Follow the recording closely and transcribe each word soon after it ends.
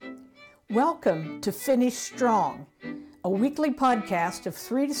Welcome to Finish Strong, a weekly podcast of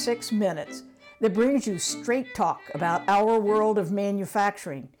 3 to 6 minutes that brings you straight talk about our world of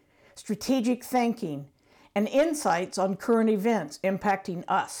manufacturing, strategic thinking, and insights on current events impacting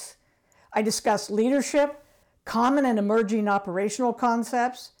us. I discuss leadership, common and emerging operational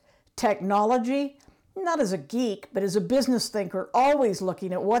concepts, technology, not as a geek, but as a business thinker, always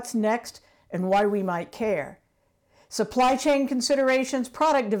looking at what's next and why we might care. Supply chain considerations,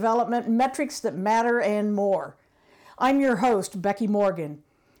 product development, metrics that matter, and more. I'm your host, Becky Morgan.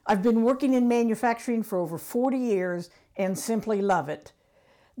 I've been working in manufacturing for over 40 years and simply love it.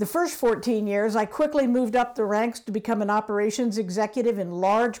 The first 14 years, I quickly moved up the ranks to become an operations executive in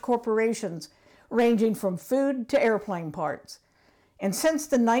large corporations, ranging from food to airplane parts. And since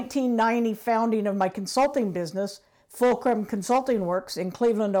the 1990 founding of my consulting business, Fulcrum Consulting Works in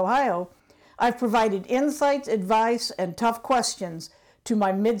Cleveland, Ohio, I've provided insights, advice, and tough questions to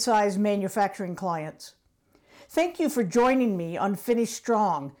my mid-sized manufacturing clients. Thank you for joining me on Finish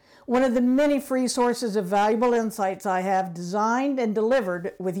Strong, one of the many free sources of valuable insights I have designed and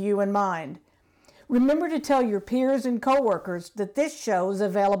delivered with you in mind. Remember to tell your peers and coworkers that this show is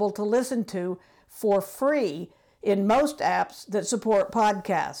available to listen to for free in most apps that support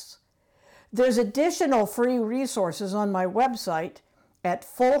podcasts. There's additional free resources on my website at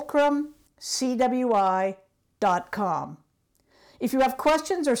fulcrumcwi.com. If you have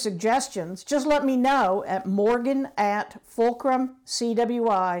questions or suggestions, just let me know at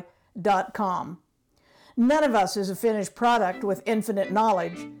morgan@fulcrumcwi.com. None of us is a finished product with infinite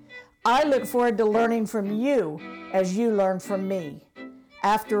knowledge. I look forward to learning from you as you learn from me.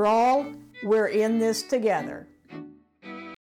 After all, we're in this together.